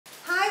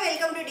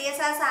to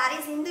DSR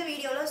Sarees. In this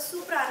video,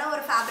 super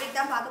fabric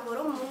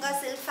Munga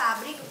silk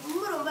fabric.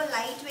 ரொம்ப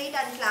light weight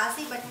and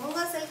classy. But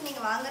Munga silk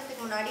நீங்க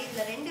வாங்குறதுக்கு முன்னாடி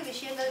இதுல ரெண்டு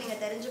விஷயங்கள் நீங்க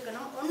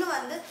தெரிஞ்சுக்கணும். ஒன்னு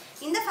வந்து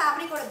இந்த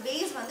fabricோட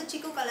base வந்து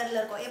chiku கலர்ல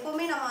இருக்கும்.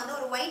 எப்பவுமே நம்ம வந்து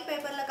ஒரு white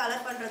paperல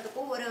கலர்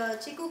பண்றதுக்கும் ஒரு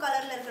chiku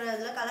கலர்ல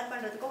இருக்குறதுல கலர்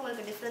பண்றதுக்கும்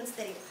உங்களுக்கு டிஃபரன்ஸ்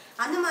தெரியும்.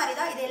 அந்த மாதிரி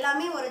தான் இது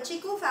எல்லாமே ஒரு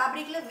chiku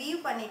fabricல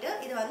weave பண்ணிட்டு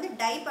இது வந்து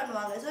dye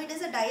பண்ணுவாங்க. So it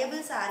is a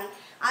dyeable saree.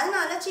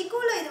 அதனால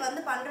chikuல இது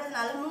வந்து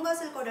பண்றதுனால Munga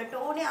silkோட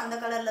டோனே அந்த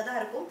கலர்ல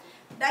தான் இருக்கும்.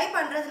 dye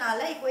பண்றதுனால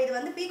இப்போ இது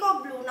வந்து peacock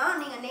blue னா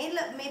நீங்க நேர்ல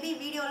மேபி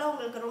வீடியோல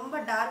உங்களுக்கு ரொம்ப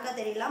டார்க்கா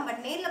தெரியலாம் பட்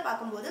நேர்ல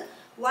பாக்கும்போது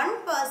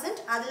 1%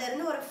 அதுல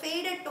இருந்து ஒரு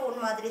faded tone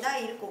மாதிரி தான்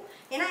இருக்கும்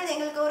ஏனா இது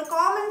எங்களுக்கு ஒரு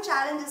காமன்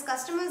challenges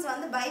customers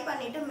வந்து buy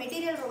பண்ணிட்டு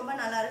மெட்டீரியல் ரொம்ப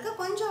நல்லா இருக்கு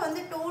கொஞ்சம்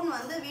வந்து டோன்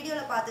வந்து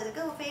வீடியோல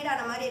பார்த்ததுக்கு ஃபேட்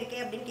ஆன மாதிரி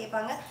இருக்கே அப்படினு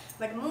கேட்பாங்க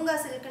பட் Munga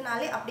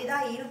silkனாலே அப்படி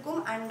தான்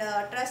இருக்கும் and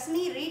trust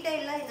me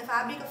retailல இந்த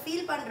fabric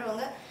feel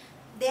பண்றவங்க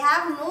they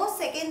have no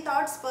second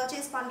thoughts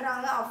purchase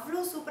பண்றாங்க அவ்ளோ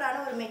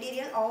சூப்பரான ஒரு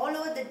material all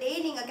over the day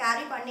நீங்க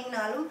கேரி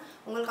பண்ணீங்கனாலும்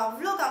உங்களுக்கு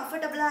அவ்ளோ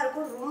கம்ஃபர்ட்டபிளா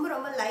இருக்கும்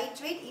ரொம்ப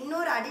லைட் வெயிட்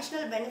இன்னொரு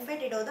additional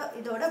benefit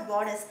இதோட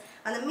borders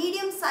and the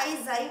medium size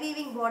zari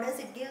weaving borders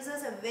it gives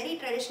us a very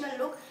traditional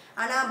look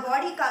and our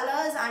body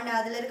colors and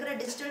அதுல இருக்கிற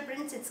digital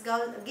prints it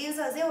gives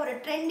us ஒரு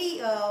trendy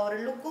ஒரு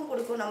லுக்கும்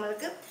கொடுக்கும்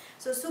நமக்கு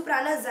so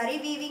சூப்பரான zari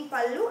weaving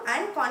pallu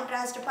and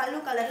contrast pallu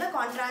கலர்ல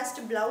contrast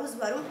blouse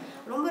வரும்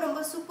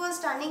ரொம்ப super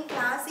stunning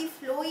classy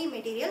flowy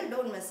material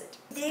don't miss it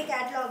இதே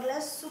கேட்டலாக்ல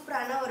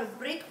சூப்பரான ஒரு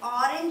brick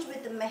orange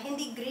with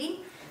mehendi green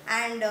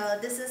and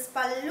this is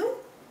pallu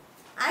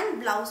and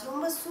blouse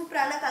ரொம்ப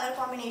சூப்பரான கலர்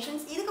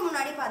காம்பினேஷன்ஸ் இதுக்கு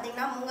முன்னாடி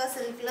பாத்தீங்கன்னா Munga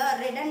silkல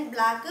red and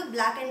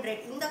black and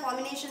red இந்த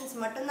காம்பினேஷன்ஸ்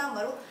மட்டும் தான்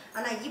வரும்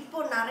ஆனா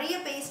இப்போ நிறைய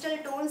pastel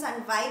tones and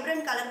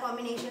vibrant color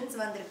combinations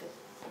வந்திருக்கு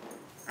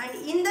and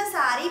in the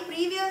saree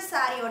previous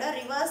saree oda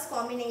reverse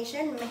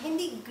combination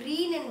mehendi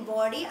green in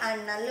body and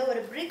நல்ல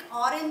ஒரு brick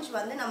orange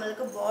வந்து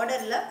நமக்கு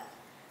borderல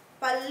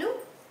pallu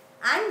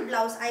and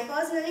blouse I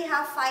personally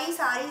have 5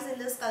 sarees in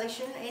this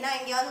collection ஏனா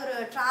எங்கயாவது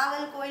ஒரு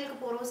travel கோயிலுக்கு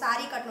போறோம்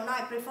saree கட்டணும்னா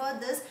I prefer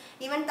this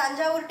even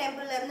Tanjavur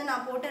temple ல இருந்து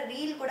நான் போட்ட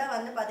reel கூட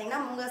வந்து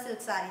பாத்தீங்கன்னா Munga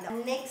silk saree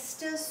தான்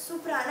next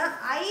சூப்பரான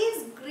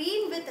ice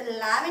green with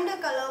lavender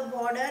color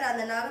border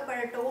அந்த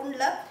நாகப்பழ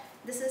டோன்ல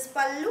this is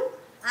pallu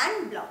and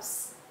blouse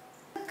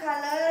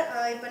colour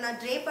இப்போ நான்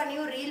ட்ரே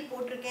பண்ணியும் ரீல்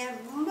போட்டுருக்கேன்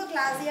ரொம்ப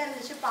கிளாஸியா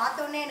இருந்துச்சு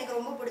பார்த்தோன்னே எனக்கு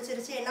ரொம்ப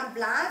பிடிச்சிருச்சு ஏன்னா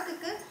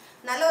பிளாக்குக்கு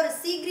நல்ல ஒரு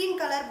sea green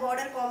colour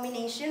border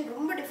combination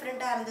ரொம்ப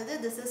டிஃபரெண்டா இருந்தது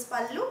this is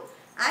pallu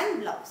and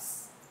blouse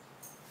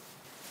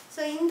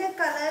so இந்த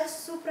கலர்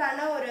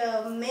சூப்பரான ஒரு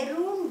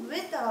maroon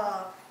with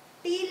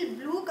teal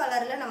blue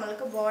கலர்ல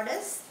நமக்கு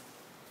borders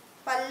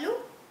pallu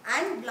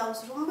and blouse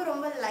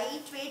ரொம்ப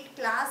light weight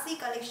classy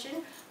collection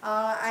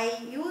I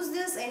use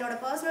this என்னோட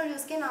personal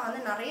use நான்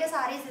வந்து நிறைய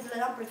sarees இதுல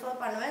தான் prefer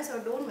பண்ணுவேன் so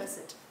don't miss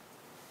it